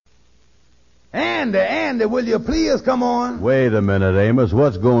Andy, will you please come on? Wait a minute, Amos.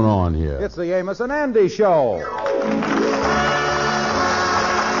 What's going on here? It's the Amos and Andy Show.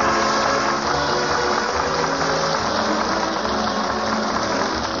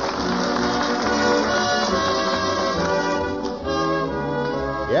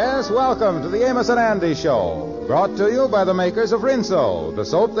 Yes, welcome to the Amos and Andy Show. Brought to you by the makers of Rinso, the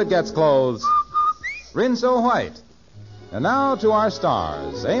soap that gets clothes Rinso White. And now to our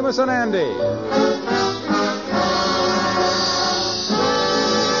stars, Amos and Andy.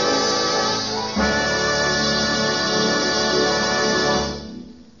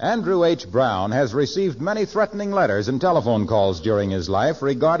 Andrew H. Brown has received many threatening letters and telephone calls during his life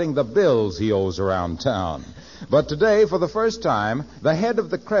regarding the bills he owes around town. But today, for the first time, the head of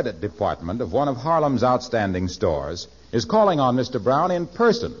the credit department of one of Harlem's outstanding stores is calling on Mr. Brown in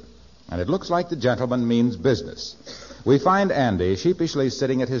person. And it looks like the gentleman means business. We find Andy sheepishly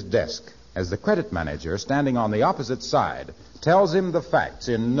sitting at his desk as the credit manager, standing on the opposite side, tells him the facts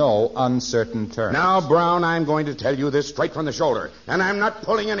in no uncertain terms. Now, Brown, I'm going to tell you this straight from the shoulder, and I'm not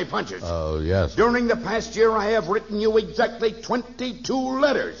pulling any punches. Oh, yes. During the past year, I have written you exactly 22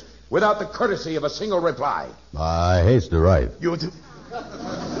 letters without the courtesy of a single reply. I haste to write.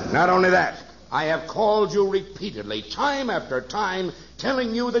 Not only that, I have called you repeatedly, time after time,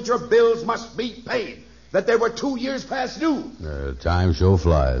 telling you that your bills must be paid, that they were 2 years past due. Time sure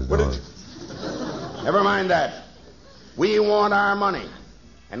flies, don't it? Never mind that. We want our money,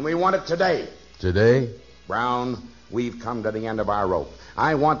 and we want it today. Today? Brown, we've come to the end of our rope.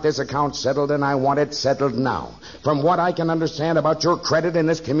 I want this account settled, and I want it settled now. From what I can understand about your credit in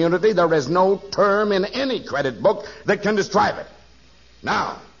this community, there is no term in any credit book that can describe it.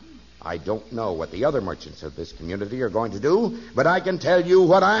 Now, I don't know what the other merchants of this community are going to do, but I can tell you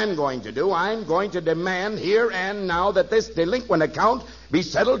what I'm going to do. I'm going to demand here and now that this delinquent account be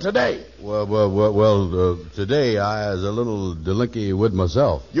settled today. Well, today I was a little delinky with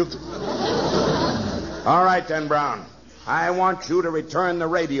myself. All right, then, Brown. I want you to return the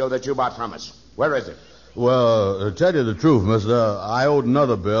radio that you bought from us. Where is it? Well, to tell you the truth, mister, I owed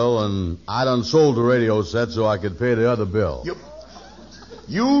another bill, and I done sold the radio set so I could pay the other bill.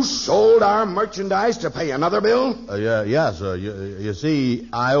 You sold our merchandise to pay another bill? Yes, sir. You see,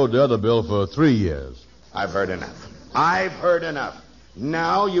 I owed the other bill for 3 years. I've heard enough.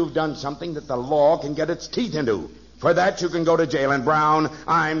 Now you've done something that the law can get its teeth into. For that, you can go to jail. And, Brown,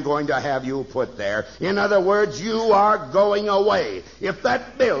 I'm going to have you put there. In other words, you are going away. If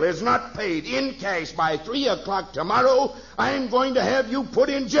that bill is not paid in cash by 3 o'clock tomorrow, I'm going to have you put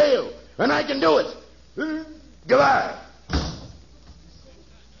in jail. And I can do it. Goodbye.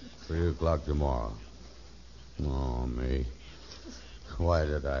 3 o'clock tomorrow. Oh, me. Why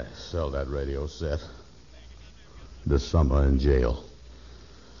did I sell that radio set? This summer in jail.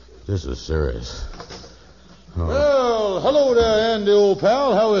 This is serious. Oh. Well, hello there, Andy, old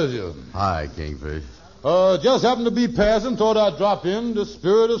pal. How is you? Hi, Kingfish. Just happened to be passing. Thought I'd drop in. The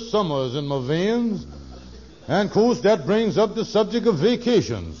spirit of summer is in my veins. And, of course, that brings up the subject of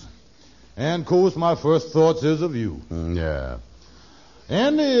vacations. And, of course, my first thoughts is of you. Yeah.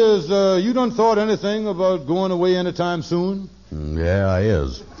 Andy, you done thought anything about going away anytime soon? Yeah, I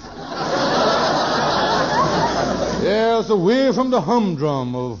is. Yes, away from the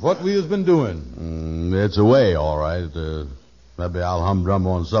humdrum of what we has been doing. It's away, all right. Maybe I'll humdrum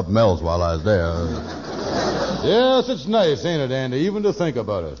on something else while I was there. Yes, it's nice, ain't it, Andy, even to think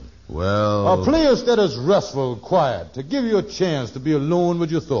about it. Well... A place that is restful, quiet, to give you a chance to be alone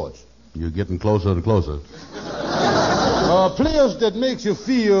with your thoughts. You're getting closer and closer. A place that makes you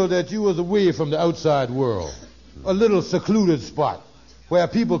feel that you was away from the outside world. A little secluded spot where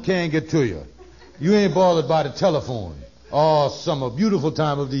people can't get to you. You ain't bothered by the telephone. Oh, summer, beautiful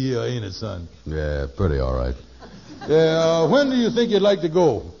time of the year, ain't it, son? Yeah, pretty all right. When do you think you'd like to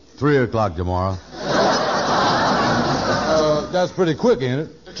go? 3 o'clock tomorrow. That's pretty quick, ain't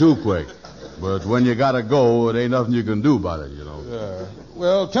it? Too quick. But when you gotta go, it ain't nothing you can do about it, you know.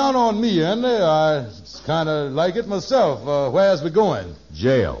 Well, count on me, Andy. I kind of like it myself. Where's we going?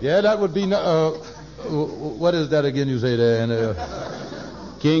 Jail. Yeah, that would be... what is that again you say there, Andy?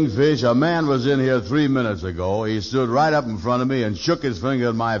 Kingfish, a man was in here 3 minutes ago. He stood right up in front of me and shook his finger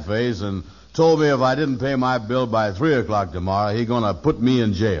in my face and told me if I didn't pay my bill by 3 o'clock tomorrow, he's going to put me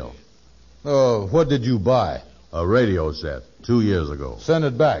in jail. Oh, what did you buy? A radio set 2 years ago. Send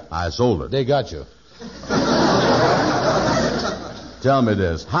it back. I sold it. They got you. Tell me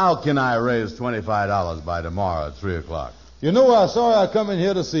this. How can I raise $25 by tomorrow at 3 o'clock? You know, I saw I come in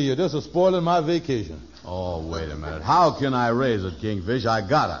here to see you. This is spoiling my vacation. Oh, wait a minute. How can I raise it, Kingfish? I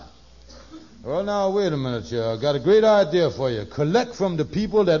gotta. Well, now, wait a minute, you. I got a great idea for you. Collect from the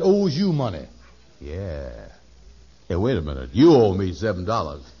people that owes you money. Yeah. Hey, wait a minute. You owe me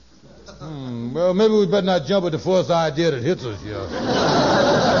 $7. Well, maybe we better not jump at the first idea that hits us here.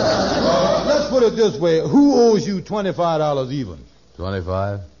 Let's put it this way. Who owes you $25 even?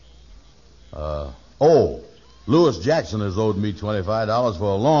 25? Lewis Jackson has owed me $25 for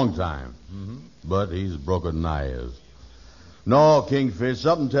a long time. Mm-hmm. But he's broker than I is. No, Kingfish,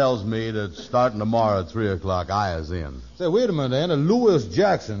 something tells me that starting tomorrow at 3 o'clock, I is in. Say, wait a minute, Anna. Lewis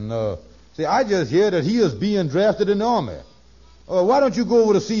Jackson, I just hear that he is being drafted in the Army. Why don't you go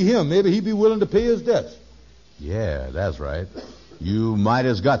over to see him? Maybe he'd be willing to pay his debts. Yeah, that's right. You might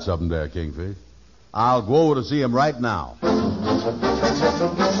have got something there, Kingfish. I'll go over to see him right now.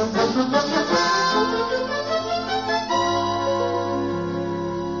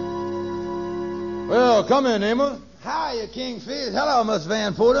 Well, come in, Amos. Hiya, Kingfish. Hello, Miss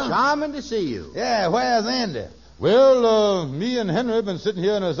Van Porter. Charming to see you. Yeah, where's Andy? Well, me and Henry have been sitting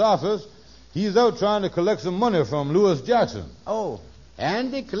here in his office. He's out trying to collect some money from Lewis Jackson. Oh.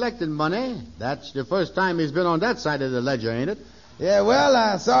 Andy collected money. That's the first time he's been on that side of the ledger, ain't it? Yeah, well,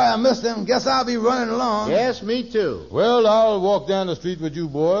 I'm sorry I missed him. Guess I'll be running along. Yes, me too. Well, I'll walk down the street with you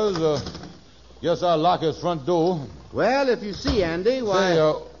boys. Guess I'll lock his front door. Well, if you see Andy, why...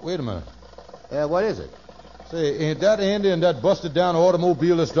 Say, wait a minute. What is it? Say, ain't that Andy in that busted-down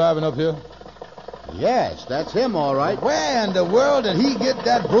automobile that's driving up here? Yes, that's him, all right. Where in the world did he get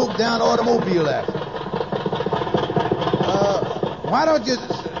that broke-down automobile at? Why don't you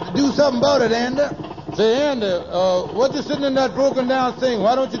do something about it, Andy? Say, Andy, what you sitting in that broken-down thing?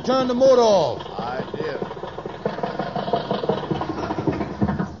 Why don't you turn the motor off? I did.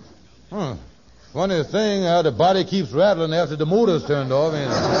 Funny thing, how the body keeps rattling after the motor's turned off, ain't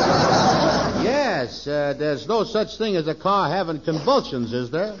it? Yes, there's no such thing as a car having convulsions, is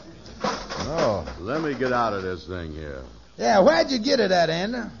there? Oh, let me get out of this thing here. Yeah, where'd you get it at,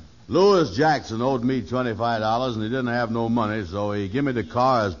 Andy? Lewis Jackson owed me $25, and he didn't have no money, so he gave me the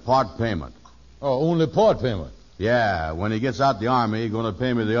car as part payment. Oh, only part payment? Yeah, when he gets out the Army, he's going to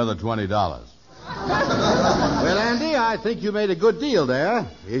pay me the other $20. Well, Andy, I think you made a good deal there.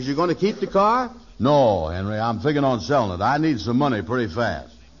 Is you going to keep the car? No, Henry, I'm figuring on selling it. I need some money pretty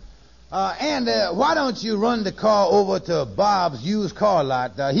fast. Andy, why don't you run the car over to Bob's used car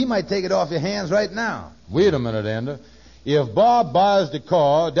lot? He might take it off your hands right now. Wait a minute, Andy. If Bob buys the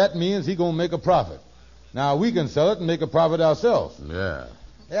car, that means he's going to make a profit. Now, we can sell it and make a profit ourselves. Yeah.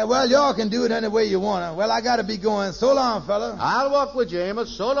 Yeah, well, y'all can do it any way you want to. Well, I got to be going. So long, fella. I'll walk with you,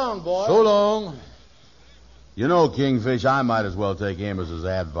 Amos. So long, boy. So long. You know, Kingfish, I might as well take Amos's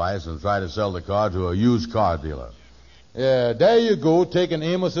advice and try to sell the car to a used car dealer. Yeah, there you go, taking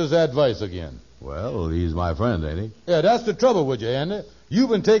Amos's advice again. Well, he's my friend, ain't he? Yeah, that's the trouble with you, Andy. You've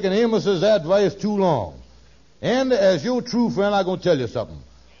been taking Amos's advice too long. And as your true friend, I'm going to tell you something.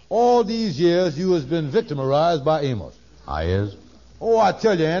 All these years, you has been victimized by Amos. I is? Oh, I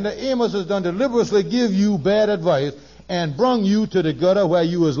tell you, Andy, Amos has done deliberately give you bad advice and brung you to the gutter where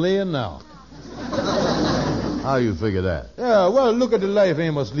you is laying now. How you figure that? Yeah, well, look at the life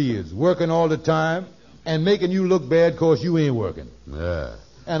Amos leads. Working all the time and making you look bad because you ain't working. Yeah.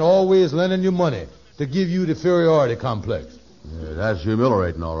 And always lending you money to give you the inferiority complex. Yeah, that's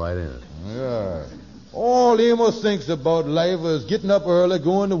humiliating, all right, ain't it? Yeah. All Amos thinks about life is getting up early,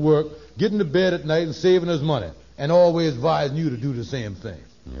 going to work, getting to bed at night, and saving his money. And always advising you to do the same thing.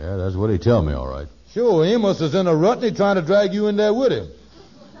 Yeah, that's what he tell me, all right. Sure, Amos is in a rut and he's trying to drag you in there with him.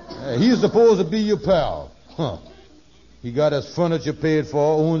 He's supposed to be your pal. Huh. He got his furniture paid for,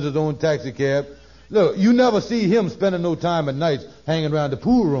 owns his own taxi cab. Look, you never see him spending no time at nights hanging around the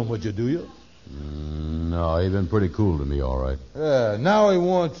pool room with you, do you? No, he's been pretty cool to me, all right. Yeah, now he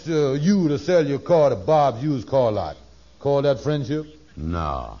wants you to sell your car to Bob's used car lot. Call that friendship?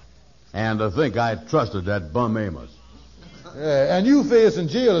 No. And to think I trusted that bum Amos. Yeah, and you facing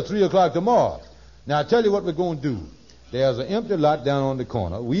jail at 3 o'clock tomorrow. Now, I tell you what we're going to do. There's an empty lot down on the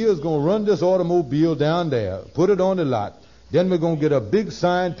corner. We is going to run this automobile down there, put it on the lot. Then we're going to get a big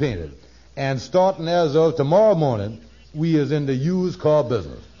sign painted. And starting as of tomorrow morning, we is in the used car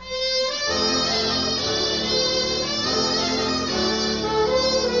business.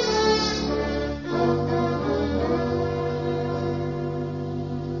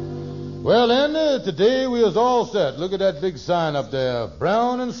 Well, Andy, today we is all set. Look at that big sign up there.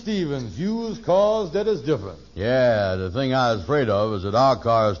 Brown and Stevens, used cars that is different. Yeah, the thing I was afraid of is that our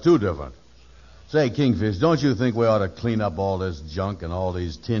car is too different. Say, Kingfish, don't you think we ought to clean up all this junk and all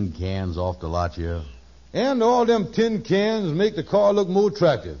these tin cans off the lot here? And all them tin cans make the car look more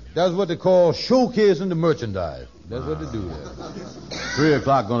attractive. That's what they call showcasing the merchandise. That's what they do there. 3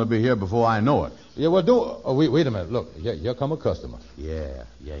 o'clock going to be here before I know it. Yeah, well, don't... Oh, wait a minute. Look, here come a customer. Yeah,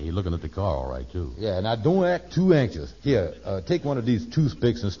 he's looking at the car all right, too. Yeah, now don't act too anxious. Here, take one of these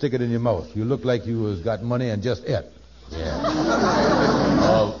toothpicks and stick it in your mouth. You look like you has got money and just ate. Yeah.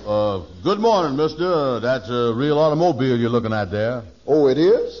 Good morning, mister. That's a real automobile you're looking at there. Oh, it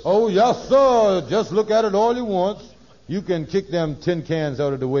is? Oh, yes, sir. Just look at it all you want. You can kick them tin cans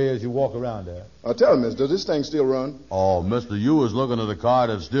out of the way as you walk around there. Tell me, miss, does this thing still run? Oh, mister, you was looking at a car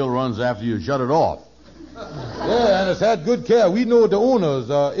that still runs after you shut it off. Yeah, and it's had good care. We know the owners.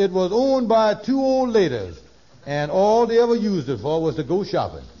 It was owned by two old ladies, and all they ever used it for was to go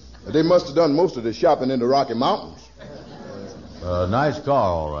shopping. They must have done most of the shopping in the Rocky Mountains. Nice car,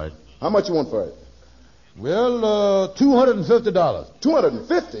 all right. How much you want for it? Well, $250.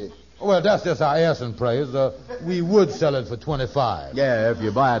 $250? Well, that's just our asking price. We would sell it for $25. Yeah, if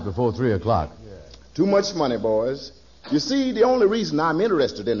you buy it before 3 o'clock. Yeah. Too much money, boys. You see, the only reason I'm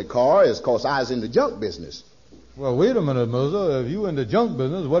interested in the car is because I was in the junk business. Well, wait a minute, Mister. If you in the junk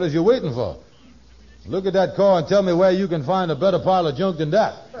business, what is you waiting for? Look at that car and tell me where you can find a better pile of junk than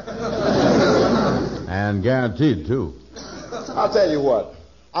that. And guaranteed, too. I'll tell you what.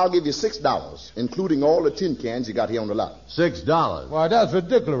 I'll give you $6, including all the tin cans you got here on the lot. $6? Why, that's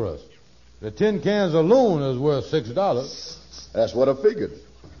ridiculous. The tin cans alone is worth $6. That's what I figured.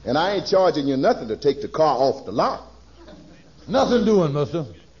 And I ain't charging you nothing to take the car off the lot. Nothing doing, mister.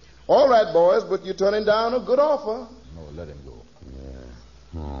 All right, boys, but you're turning down a good offer. No, let him go.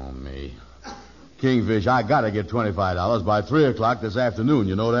 Yeah. Oh, me. Kingfish, I gotta get $25 by 3 o'clock this afternoon,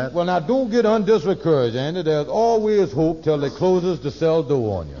 you know that? Well, now, don't get undiscouraged, Andy. There's always hope till they closes the cell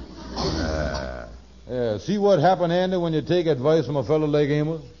door on you. Yeah, see what happened, Andy, when you take advice from a fellow like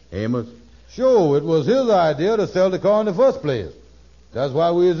Amos? Amos? Sure, it was his idea to sell the car in the first place. That's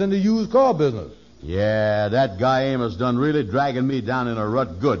why we was in the used car business. Yeah, that guy Amos done really dragging me down in a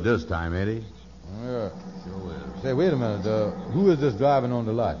rut good this time, ain't he? Yeah, sure is. Say, wait a minute. Who is this driving on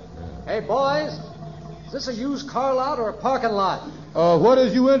the lot? Hey, boys. Is this a used car lot or a parking lot? What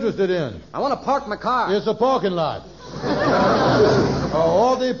is you interested in? I want to park my car. It's a parking lot.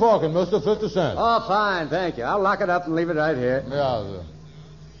 All day parking, mister, 50 cents. Oh, fine, thank you. I'll lock it up and leave it right here. Yeah, sir.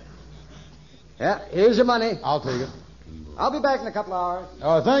 Yeah, here's your money. I'll take it. I'll be back in a couple of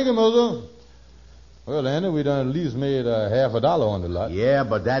hours. Thank you, mister. Well, Andy, we done at least made half $1 on the lot. Yeah,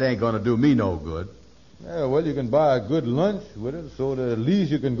 but that ain't gonna do me no good. Yeah, well, you can buy a good lunch with it so that at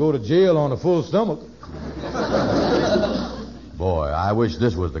least you can go to jail on a full stomach. Boy, I wish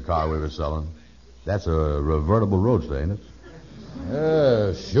this was the car we were selling. That's a revertible roadster, ain't it?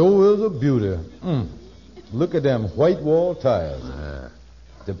 Yeah, sure is a beauty. Look at them white wall tires.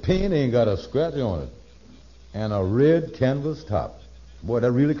 The paint ain't got a scratch on it. And a red canvas top. Boy,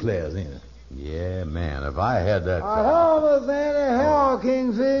 that really class, ain't it? Yeah, man, if I had that car... Hello, Miss Annie. Hello,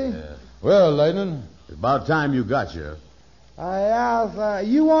 Kingfish. Yeah. Well, Lightning... It's about time you got here. Yes,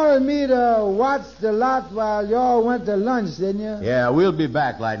 you wanted me to watch the lot while y'all went to lunch, didn't you? Yeah, we'll be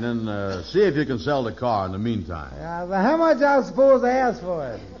back, Lightning. See if you can sell the car in the meantime. How much I suppose I ask for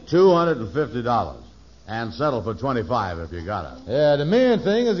it? $250. And settle for $25 if you got it. Yeah, the main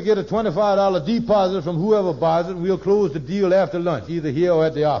thing is to get a $25 deposit from whoever buys it, and we'll close the deal after lunch, either here or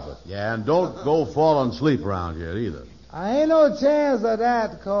at the office. Yeah, and don't go falling asleep around here either. I ain't no chance of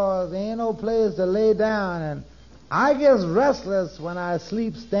that, 'cause there ain't no place to lay down, and I get restless when I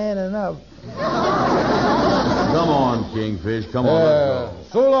sleep standing up. Come on, Kingfish. Come on, let's go.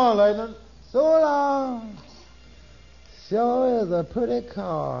 So long, Lightning. So long. Sure is a pretty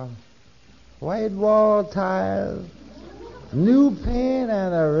car. White wall tires, new paint,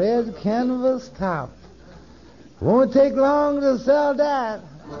 and a red canvas top. Won't take long to sell that.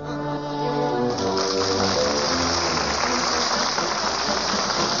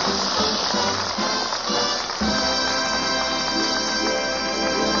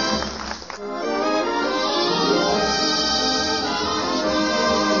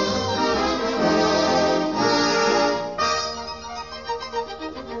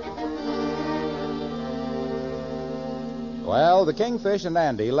 Well, the Kingfish and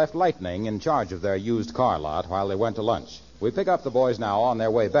Andy left Lightning in charge of their used car lot while they went to lunch. We pick up the boys now on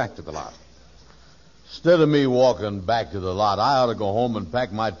their way back to the lot. Instead of me walking back to the lot, I ought to go home and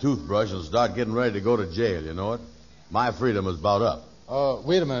pack my toothbrush and start getting ready to go to jail, you know it? My freedom is about up.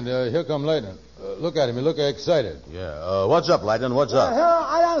 Wait a minute. Here come Lightning. Look at him. He look excited. Yeah. What's up, Lightning? What's up?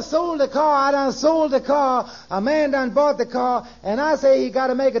 I done sold the car. A man done bought the car, and I say he got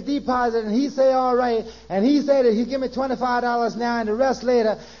to make a deposit, and he say all right. And he said that he give me $25 now and the rest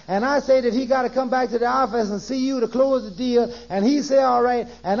later. And I say that he got to come back to the office and see you to close the deal. And he say all right.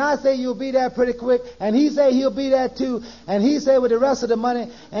 And I say you'll be there pretty quick. And he say he'll be there too. And he say with the rest of the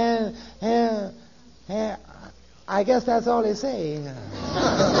money. And I guess that's all they say.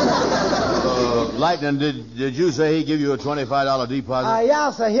 Lightning, did you say he give you a $25 deposit?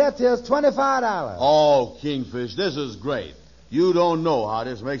 Yeah, sir. Here it is, $25. Oh, Kingfish, this is great. You don't know how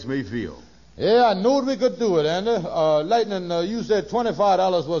this makes me feel. Yeah, I knowed we could do it, Andy. Lightning, you said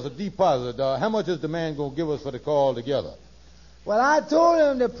 $25 was a deposit. How much is the man going to give us for the car altogether? Well, I told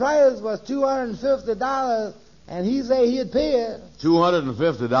him the price was $250, and he said he'd pay it.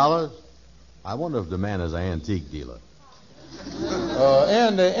 $250? I wonder if the man is an antique dealer.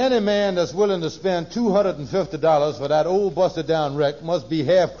 Andy, any man that's willing to spend $250 for that old busted-down wreck must be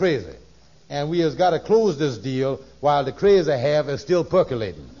half crazy. And we has got to close this deal while the crazy half is still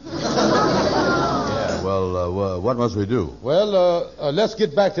percolating. Yeah, well, what must we do? Well, let's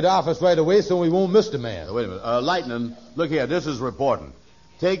get back to the office right away so we won't miss the man. Wait a minute. Lightning, look here. This is reporting.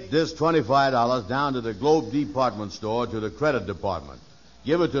 Take this $25 down to the Globe Department Store to the credit department.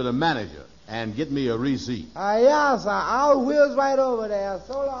 Give it to the manager and get me a receipt. Yeah, sir. I'll whiz right over there.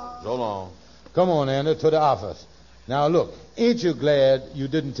 So long. So long. Come on, Andy, to the office. Now, look, ain't you glad you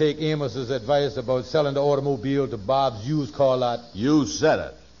didn't take Amos's advice about selling the automobile to Bob's used car lot? You said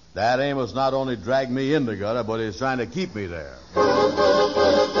it. That Amos not only dragged me in the gutter, but he's trying to keep me there.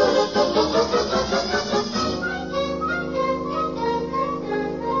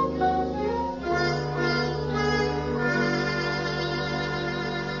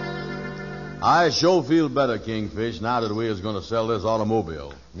 I sure feel better, Kingfish, now that we is going to sell this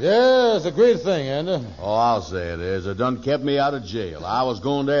automobile. Yeah, it's a great thing, Andy. Oh, I'll say it is. It done kept me out of jail. I was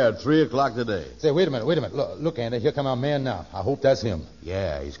going there at 3 o'clock today. Say, wait a minute. Look, Andy, here come our man now. I hope that's him.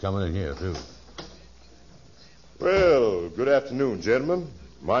 Yeah, he's coming in here, too. Well, good afternoon, gentlemen.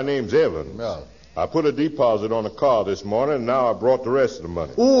 My name's Evans. Well, I put a deposit on a car this morning, and now I brought the rest of the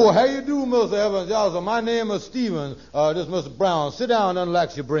money. oh, how you do, Mr. Evans? Yeah, so my name is Stevens. This is Mr. Brown. Sit down and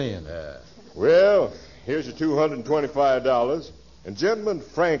relax your brain. Well, here's your $225. And, gentlemen,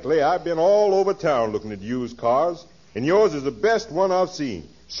 frankly, I've been all over town looking at used cars, and yours is the best one I've seen.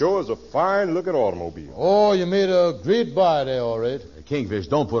 Sure is a fine-looking automobile. Oh, you made a great buy there, all right. Kingfish,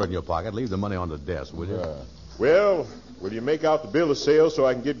 don't put it in your pocket. Leave the money on the desk, will you? Yeah. Well, will you make out the bill of sale so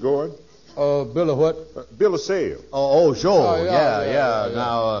I can get going? Bill of what? Bill of sale. Oh, sure. Oh, yeah.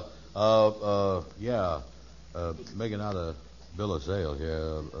 Now, making out a bill of sale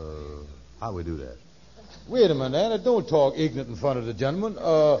here. How we do that? Wait a minute, Anna. Don't talk ignorant in front of the gentleman.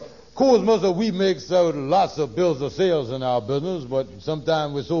 Course, Mister, we make lots of bills of sales in our business, but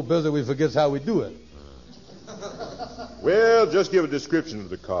sometimes we're so busy we forget how we do it. Well, just give a description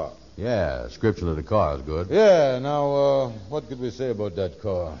of the car. Yeah, description of the car is good. Yeah, now, what could we say about that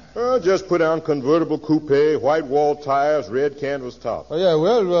car? Just put down convertible coupe, white wall tires, red canvas top. Oh, yeah,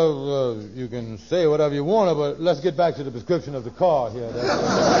 well, you can say whatever you want, but let's get back to the description of the car here.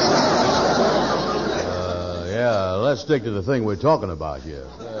 Yeah, let's stick to the thing we're talking about here.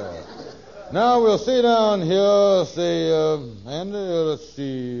 Yeah. Now, we'll sit down here, Andy, let's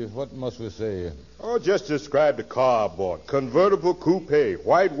see, what must we say? Oh, just describe the car I bought. Convertible coupe,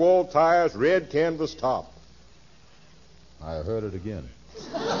 white wall tires, red canvas top. I heard it again.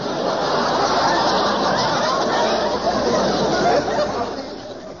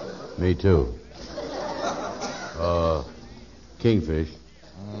 Me too. Kingfish.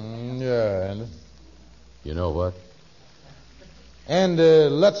 Yeah, Andy. You know what? And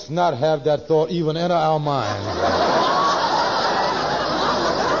let's not have that thought even enter our minds.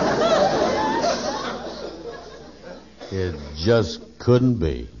 It just couldn't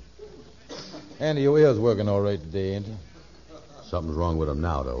be. Andy, your ear's working all right today, ain't it? Something's wrong with him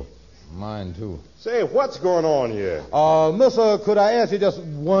now, though. Mine, too. Say, what's going on here? Mister, could I ask you just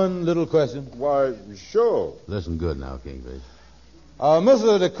one little question? Why, sure. Listen good now, Kingfish.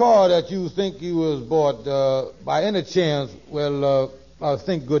 Mister, the car that you think you was bought, by any chance, well,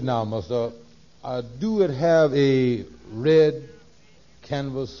 think good now, mister. Do it have a red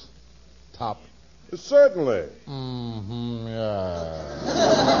canvas top? Certainly. Mm-hmm, yeah.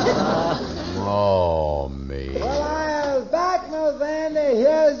 Oh, me. Well, I was back, Miss Andy.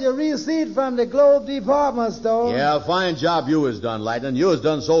 Here's your receipt from the Globe Department Store. Yeah, fine job you has done, Lightning. You has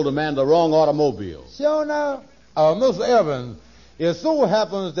done sold a man the wrong automobile. Sure enough. Mr. Evans, it so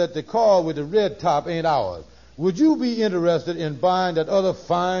happens that the car with the red top ain't ours. Would you be interested in buying that other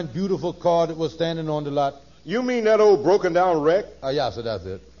fine, beautiful car that was standing on the lot? You mean that old broken-down wreck? Yeah, sir, that's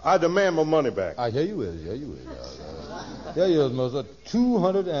it. I demand my money back. Here you is. There you is, mister.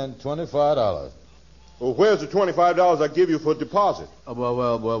 $225. Well, where's the $25 I give you for deposit?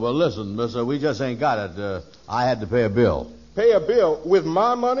 Well, listen, mister, we just ain't got it. I had to pay a bill. Pay a bill with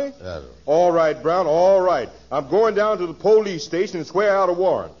my money? Yes. All right, Brown, all right. I'm going down to the police station and swear out a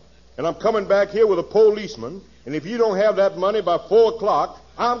warrant. and I'm coming back here with a policeman, and if you don't have that money by 4 o'clock,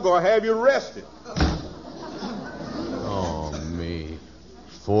 I'm going to have you arrested. Oh, me.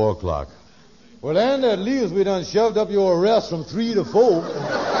 4 o'clock. Well, Andy, at least we done shoved up your arrest from 3 to 4.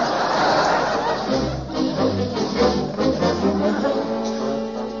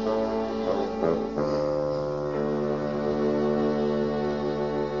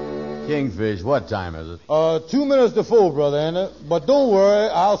 Kingfish, what time is it? 2 minutes to 4, Brother Andy. But don't worry,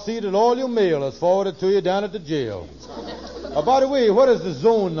 I'll see that all your mail is forwarded to you down at the jail. By the way, what is the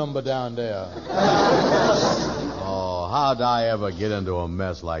zone number down there? Oh, how'd I ever get into a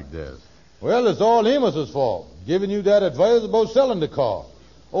mess like this? Well, it's all Amos's fault, giving you that advice about selling the car.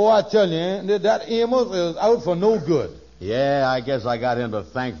 Oh, I tell you, Andy, that Amos is out for no good. Yeah, I guess I got him to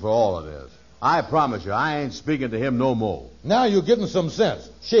thank for all of this. I promise you, I ain't speaking to him no more. Now you're getting some sense.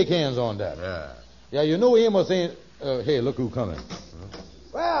 Shake hands on that. Yeah. Yeah, you know Amos ain't... hey, look who's coming.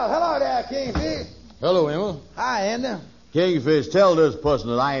 Well, hello there, Kingfish. Hello, Amos. Hi, Andy. Kingfish, tell this person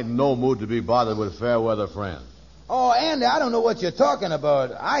that I ain't in no mood to be bothered with fair weather friends. Oh, Andy, I don't know what you're talking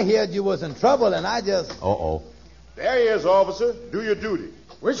about. I heard you was in trouble, and I just... Uh-oh. There he is, officer. Do your duty.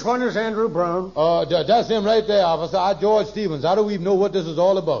 Which one is Andrew Brown? That's him right there, officer. I'm George Stevens. I don't even know what this is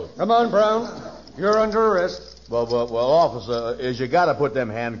all about. Come on, Brown. You're under arrest. Well, officer, is you got to put them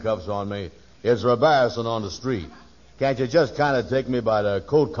handcuffs on me. It's embarrassing on the street. Can't you just kind of take me by the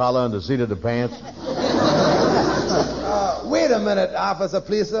coat collar and the seat of the pants? Wait a minute, officer,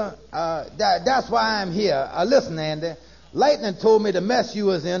 please, sir. That's why I'm here. Listen, Andy. Lightning told me the mess you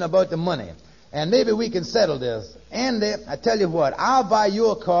was in about the money. And maybe we can settle this. Andy, I tell you what, I'll buy you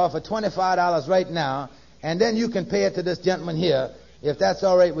a car for $25 right now, and then you can pay it to this gentleman here, if that's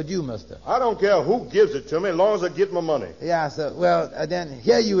all right with you, mister. I don't care who gives it to me as long as I get my money. Yeah, sir. Well, then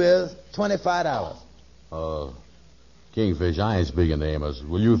here you is, $25. Kingfish, I ain't speaking to Amos.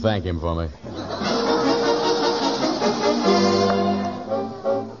 Will you thank him for me?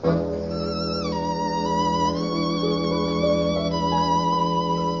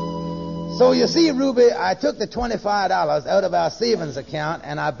 So you see, Ruby, I took the $25 out of our savings account,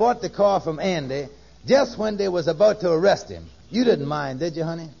 and I bought the car from Andy just when they was about to arrest him. You didn't mind, did you,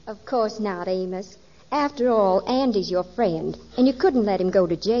 honey? Of course not, Amos. After all, Andy's your friend, and you couldn't let him go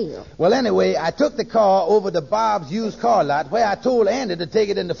to jail. Well, anyway, I took the car over to Bob's used car lot, where I told Andy to take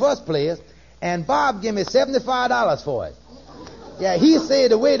it in the first place, and Bob gave me $75 for it. Yeah, he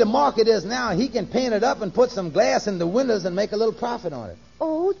said the way the market is now, he can paint it up and put some glass in the windows and make a little profit on it.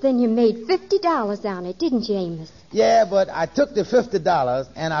 Oh, then you made $50 on it, didn't you, Amos? Yeah, but I took the $50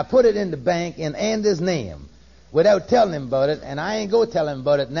 and I put it in the bank in Andy's name without telling him about it, and I ain't going to tell him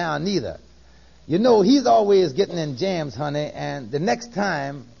about it now neither. You know, he's always getting in jams, honey, and the next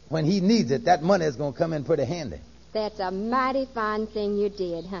time when he needs it, that money is going to come in pretty handy. That's a mighty fine thing you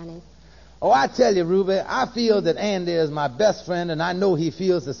did, honey. Oh, I tell you, Ruby, I feel that Andy is my best friend, and I know he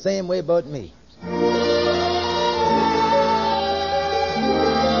feels the same way about me.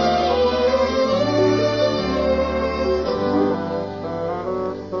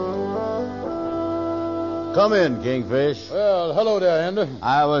 Come in, Kingfish. Well, hello there, Andy.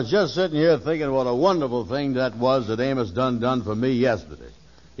 I was just sitting here thinking what a wonderful thing that was that Amos done for me yesterday.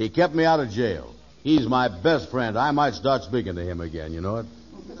 He kept me out of jail. He's my best friend. I might start speaking to him again, you know it?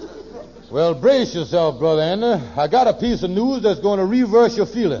 Well, brace yourself, Brother Andy. I got a piece of news that's going to reverse your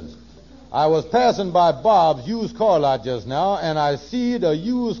feelings. I was passing by Bob's used car lot just now, and I see the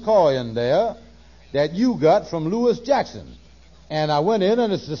used car in there that you got from Lewis Jackson. And I went in,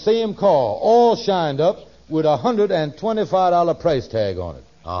 and it's the same car, all shined up, with a $125 price tag on it.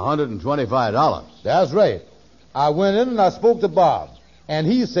 $125? That's right. I went in and I spoke to Bob, and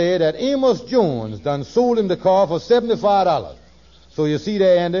he said that Amos Jones done sold him the car for $75. So you see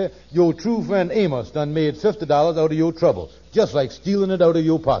there, Andy, your true friend Amos done made $50 out of your trouble, just like stealing it out of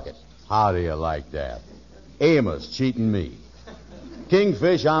your pocket. How do you like that? Amos cheating me.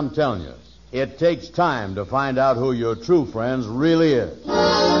 Kingfish, I'm telling you, it takes time to find out who your true friends really is.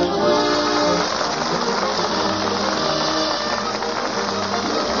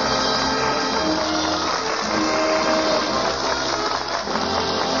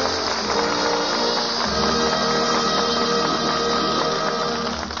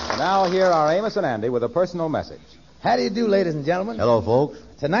 Now here are Amos and Andy with a personal message. How do you do, ladies and gentlemen? Hello, folks.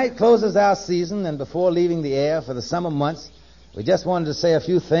 Tonight closes our season, and before leaving the air for the summer months, we just wanted to say a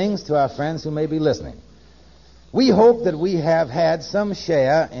few things to our friends who may be listening. We hope that we have had some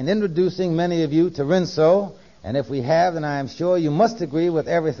share in introducing many of you to Rinso, and if we have, then I am sure you must agree with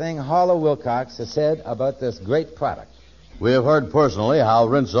everything Harlow Wilcox has said about this great product. We have heard personally how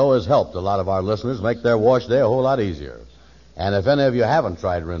Rinso has helped a lot of our listeners make their wash day a whole lot easier. And if any of you haven't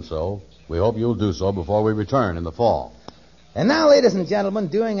tried Rinso, we hope you'll do so before we return in the fall. And now, ladies and gentlemen,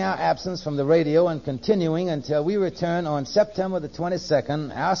 during our absence from the radio and continuing until we return on September the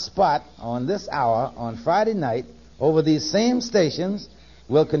 22nd, our spot on this hour on Friday night over these same stations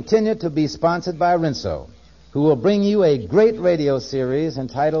will continue to be sponsored by Rinso, who will bring you a great radio series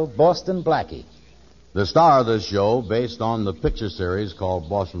entitled Boston Blackie. The star of this show, based on the picture series called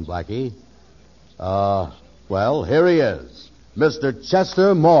Boston Blackie, well, here he is, Mr.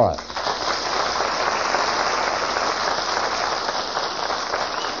 Chester Morris.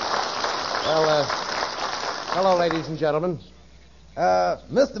 Well, hello, ladies and gentlemen.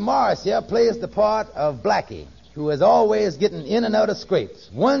 Mr. Morris here plays the part of Blackie, who is always getting in and out of scrapes,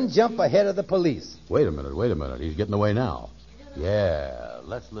 one jump ahead of the police. Wait a minute. He's getting away now. Yeah,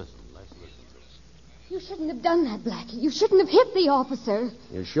 let's listen. You shouldn't have done that, Blackie. You shouldn't have hit the officer.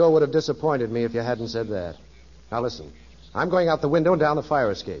 You sure would have disappointed me if you hadn't said that. Now, listen. I'm going out the window and down the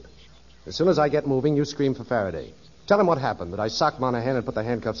fire escape. As soon as I get moving, you scream for Faraday. Tell him what happened, that I socked Monahan and put the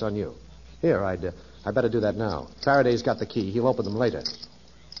handcuffs on you. Here, I'd better do that now. Faraday's got the key. He'll open them later.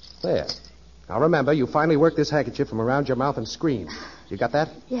 There. Now, remember, you finally work this handkerchief from around your mouth and scream. You got that?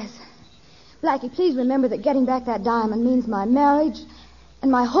 Yes. Blackie, please remember that getting back that diamond means my marriage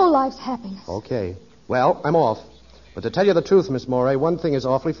and my whole life's happiness. Okay. Well, I'm off. But to tell you the truth, Miss Morey, one thing is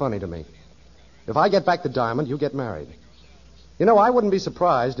awfully funny to me. If I get back the diamond, you get married. You know, I wouldn't be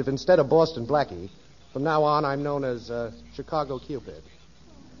surprised if instead of Boston Blackie, from now on I'm known as Chicago Cupid.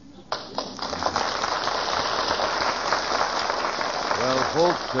 Well,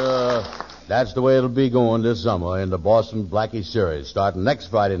 folks, that's the way it'll be going this summer in the Boston Blackie series, starting next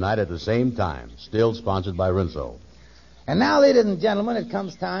Friday night at the same time. Still sponsored by Rinso. And now, ladies and gentlemen, it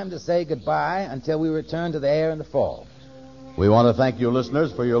comes time to say goodbye until we return to the air in the fall. We want to thank you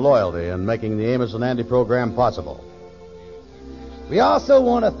listeners for your loyalty in making the Amos and Andy program possible. We also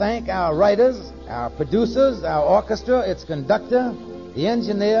want to thank our writers, our producers, our orchestra, its conductor, the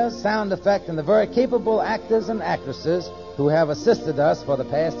engineers, sound effect, and the very capable actors and actresses who have assisted us for the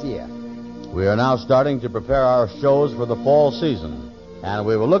past year. We are now starting to prepare our shows for the fall season, and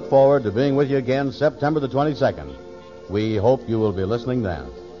we will look forward to being with you again September the 22nd. We hope you will be listening then.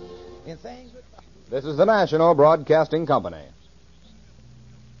 This is the National Broadcasting Company.